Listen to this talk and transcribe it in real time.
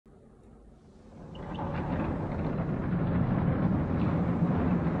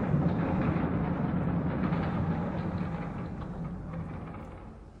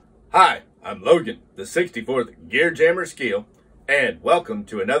Hi, I'm Logan, the 64th Gear Jammer Skeele, and welcome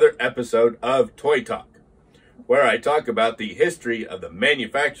to another episode of Toy Talk, where I talk about the history of the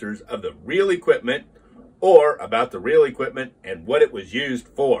manufacturers of the real equipment, or about the real equipment and what it was used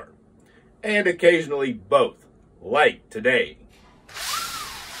for, and occasionally both, like today.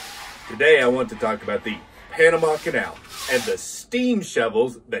 Today I want to talk about the Panama Canal and the steam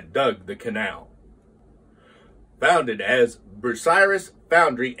shovels that dug the canal. Founded as Bucyrus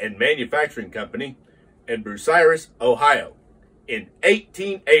Foundry and Manufacturing Company in Bucyrus, Ohio, in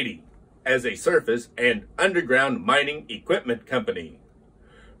 1880 as a surface and underground mining equipment company.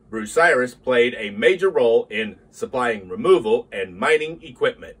 Bucyrus played a major role in supplying removal and mining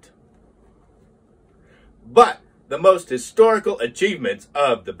equipment. But the most historical achievements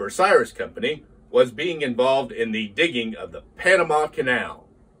of the Bucyrus Company was being involved in the digging of the Panama Canal.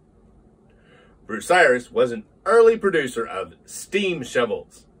 Bucyrus was an early producer of steam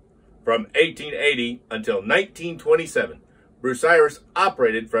shovels. From 1880 until 1927, Bucyrus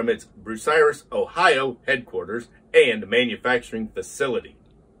operated from its Bucyrus, Ohio headquarters and manufacturing facility.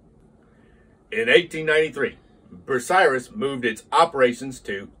 In 1893, Bucyrus moved its operations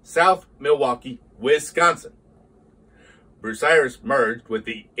to South Milwaukee, Wisconsin. Bucyrus merged with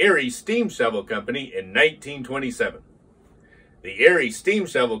the Erie Steam Shovel Company in 1927. The Erie Steam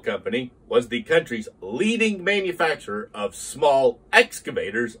Shovel Company was the country's leading manufacturer of small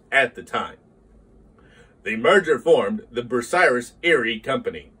excavators at the time. The merger formed the Bucyrus Erie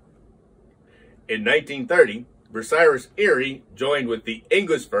Company. In 1930, Bucyrus Erie joined with the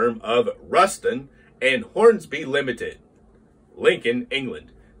English firm of Ruston and Hornsby Limited, Lincoln,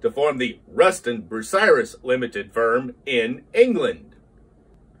 England, to form the Ruston Bucyrus Limited firm in England.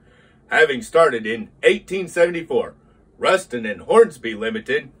 Having started in 1874, Ruston and Hornsby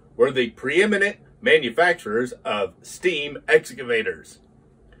Limited were the preeminent manufacturers of steam excavators.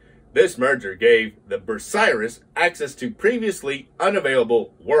 This merger gave the Bucyrus access to previously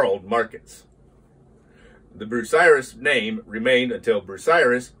unavailable world markets. The Bucyrus name remained until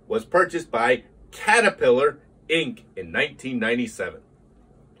Bucyrus was purchased by Caterpillar, Inc. in 1997.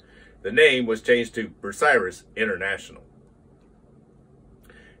 The name was changed to Bucyrus International.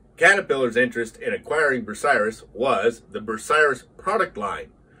 Caterpillar's interest in acquiring Bucyrus was the Bucyrus product line,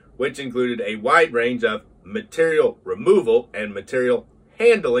 which included a wide range of material removal and material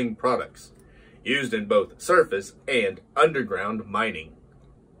handling products, used in both surface and underground mining.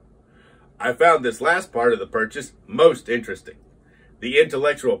 I found this last part of the purchase most interesting. The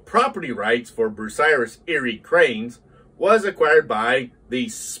intellectual property rights for Bucyrus Erie cranes was acquired by the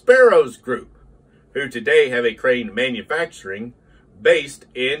Sparrows Group, who today have a crane manufacturing based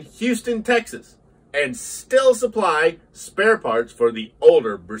in Houston, Texas, and still supply spare parts for the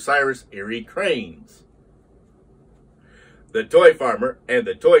older Bucyrus Erie cranes. The Toy Farmer and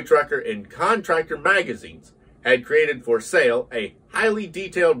the Toy Trucker N Contractor magazines had created for sale a highly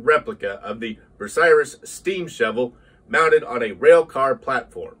detailed replica of the Bucyrus Steam Shovel mounted on a rail car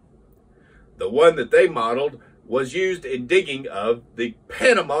platform. The one that they modeled was used in digging of the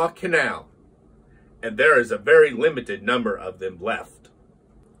Panama Canal, and there is a very limited number of them left.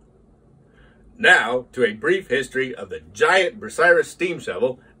 Now to a brief history of the giant Bucyrus Steam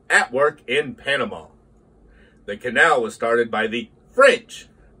Shovel at work in Panama. The canal was started by the French,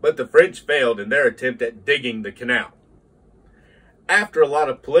 but the French failed in their attempt at digging the canal. After a lot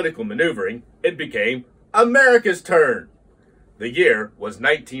of political maneuvering, it became America's turn. The year was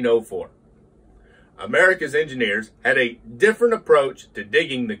 1904. America's engineers had a different approach to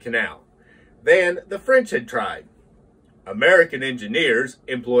digging the canal than the French had tried. American engineers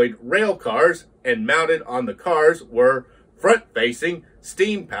employed rail cars, and mounted on the cars were front-facing,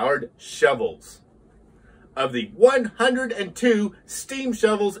 steam-powered shovels. Of the 102 steam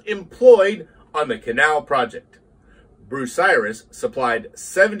shovels employed on the canal project, Bucyrus supplied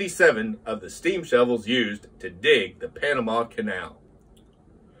 77 of the steam shovels used to dig the Panama Canal.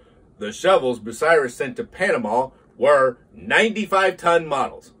 The shovels Bucyrus sent to Panama were 95-ton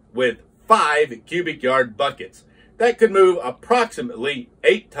models with 5 cubic yard buckets that could move approximately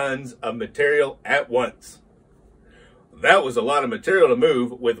 8 tons of material at once. That was a lot of material to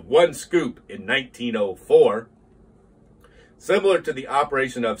move with one scoop in 1904. Similar to the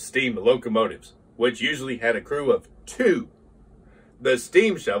operation of steam locomotives, which usually had a crew of 2. The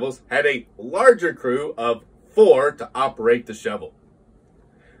steam shovels had a larger crew of 4 to operate the shovel.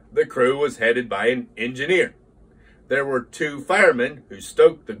 The crew was headed by an engineer. There were 2 firemen who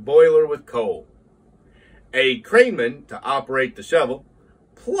stoked the boiler with coal, a craneman to operate the shovel,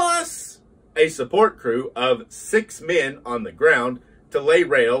 plus a support crew of 6 men on the ground to lay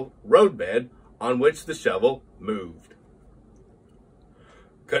roadbed on which the shovel moved.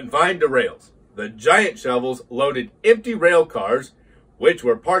 Confined to rails, the giant shovels loaded empty rail cars, which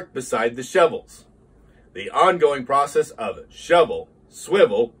were parked beside the shovels. The ongoing process of shovel,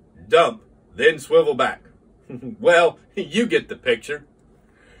 swivel, dump, then swivel back. Well, you get the picture.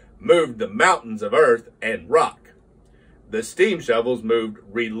 Moved the mountains of earth and rock. The steam shovels moved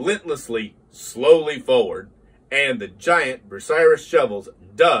relentlessly, slowly forward, and the giant Bucyrus shovels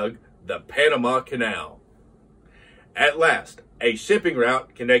dug the Panama Canal. At last, a shipping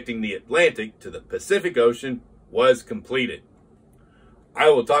route connecting the Atlantic to the Pacific Ocean was completed. I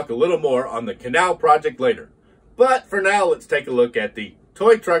will talk a little more on the canal project later, but for now let's take a look at the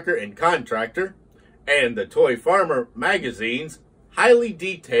Toy Trucker and Contractor and the Toy Farmer magazine's highly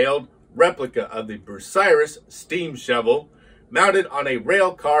detailed replica of the Bucyrus Steam Shovel mounted on a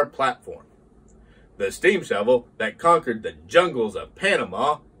rail car platform. The steam shovel that conquered the jungles of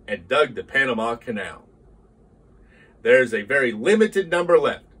Panama and dug the Panama Canal. There's a very limited number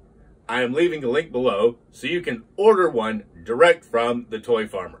left. I am leaving a link below so you can order one direct from the Toy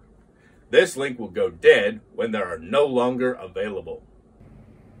Farmer. This link will go dead when there are no longer available.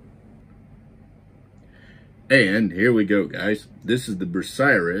 And here we go, guys. This is the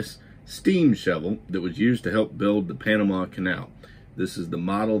Bucyrus Steam Shovel that was used to help build the Panama Canal. This is the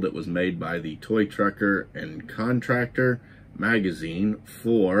model that was made by the Toy Trucker and Contractor magazine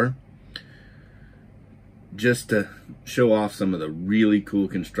for just to show off some of the really cool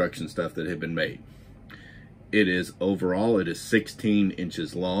construction stuff that had been made. It is overall, it is 16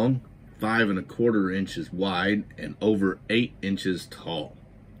 inches long, 5 1/4 inches wide, and over 8 inches tall.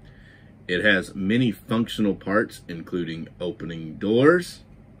 It has many functional parts, including opening doors,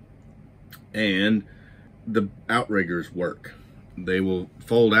 and the outriggers work. They will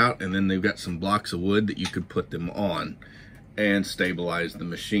fold out, and then they've got some blocks of wood that you could put them on and stabilize the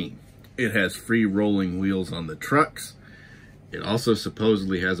machine. It has free rolling wheels on the trucks. It also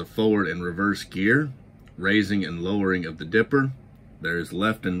supposedly has a forward and reverse gear, raising and lowering of the dipper. There is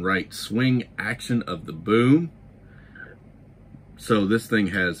left and right swing action of the boom. So this thing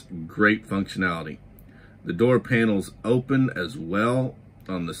has great functionality. The door panels open as well.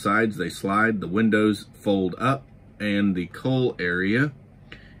 On the sides they slide, the windows fold up, and the coal area,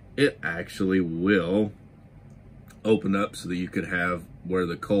 it actually will open up so that you could have where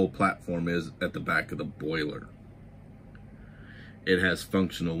the coal platform is at the back of the boiler. It has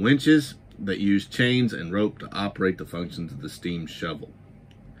functional winches that use chains and rope to operate the functions of the steam shovel.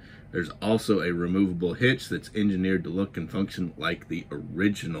 There's also a removable hitch that's engineered to look and function like the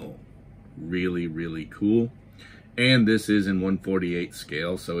original. Really, really cool. And this is in 1/48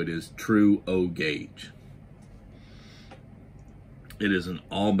 scale, so it is true O gauge. It is an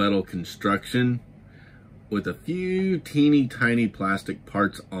all metal construction with a few teeny tiny plastic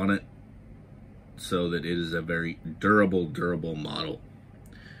parts on it, so that it is a very durable model.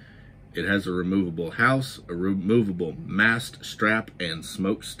 It has a removable house, a removable mast strap and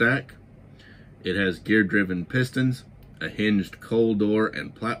smokestack. It has gear-driven pistons, a hinged coal door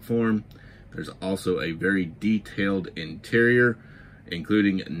and platform. There's also a very detailed interior,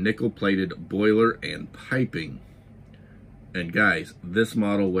 including nickel-plated boiler and piping. And guys, this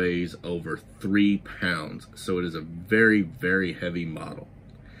model weighs over 3 pounds, so it is a very, very heavy model.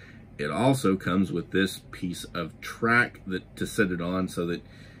 It also comes with this piece of track to set it on, so that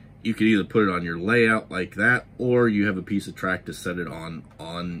you could either put it on your layout like that, or you have a piece of track to set it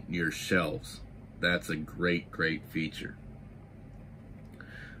on your shelves. That's a great, great feature.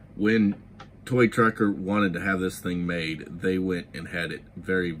 When Toy Trucker wanted to have this thing made, they went and had it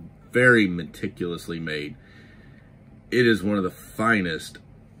very, very meticulously made. It is one of the finest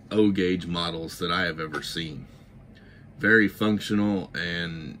O-gauge models that I have ever seen. Very functional,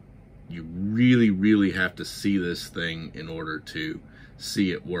 and you really, really have to see this thing in order to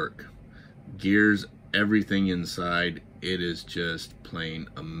see it work. Gears, everything inside, it is just plain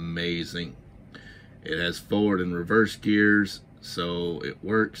amazing. It has forward and reverse gears, so it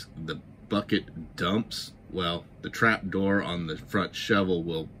works. The bucket dumps, well, the trap door on the front shovel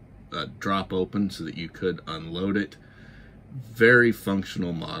will drop open so that you could unload it. Very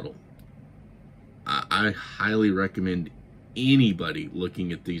functional model. I highly recommend anybody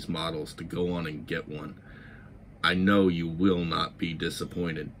looking at these models to go on and get one. I know you will not be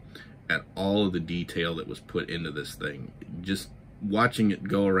disappointed at all of the detail that was put into this thing. Just watching it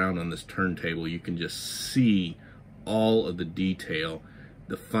go around on this turntable, you can just see all of the detail,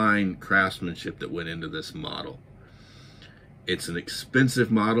 the fine craftsmanship that went into this model. It's an expensive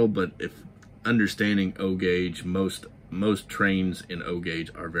model, but if understanding O-gauge, most trains in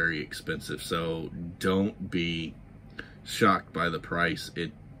O-gauge are very expensive, so don't be shocked by the price.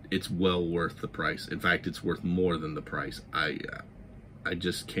 It's well worth the price. In fact, it's worth more than the price. I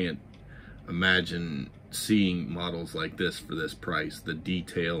just can't imagine seeing models like this for this price, the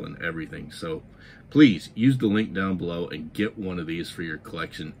detail and everything. So please use the link down below and get one of these for your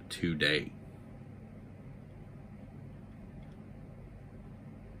collection today.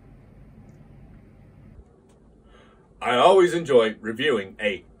 I always enjoy reviewing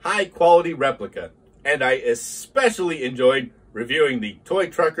a high quality replica, and I especially enjoyed reviewing the Toy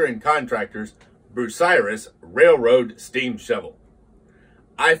Trucker and Contractor's Bucyrus Railroad Steam Shovel.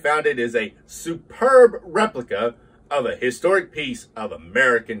 I found it is a superb replica of a historic piece of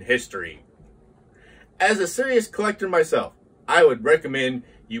American history. As a serious collector myself, I would recommend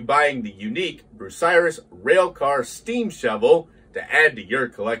you buying the unique Bucyrus Railcar Steam Shovel to add to your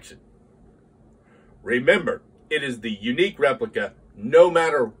collection. Remember, it is the unique replica, no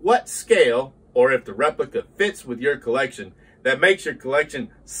matter what scale or if the replica fits with your collection, that makes your collection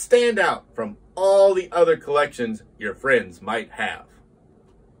stand out from all the other collections your friends might have.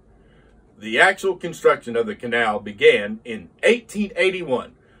 The actual construction of the canal began in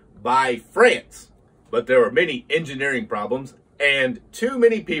 1881 by France, but there were many engineering problems and too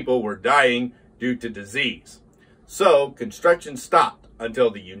many people were dying due to disease. So construction stopped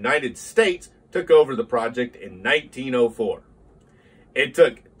until the United States took over the project in 1904. It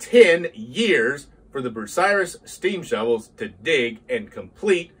took 10 years for the Bucyrus steam shovels to dig and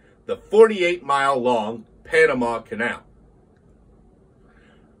complete the 48-mile-long Panama Canal.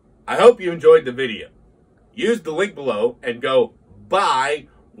 I hope you enjoyed the video. Use the link below and go buy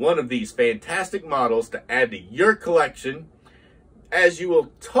one of these fantastic models to add to your collection, as you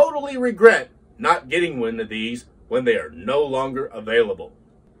will totally regret not getting one of these when they are no longer available.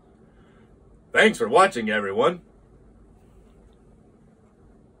 Thanks for watching, everyone.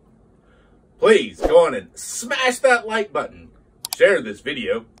 Please go on and smash that like button, share this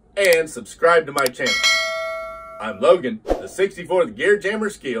video, and subscribe to my channel. I'm Logan, the 64th Gear Jammer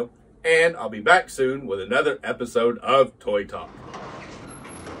Skeele, and I'll be back soon with another episode of Toy Talk.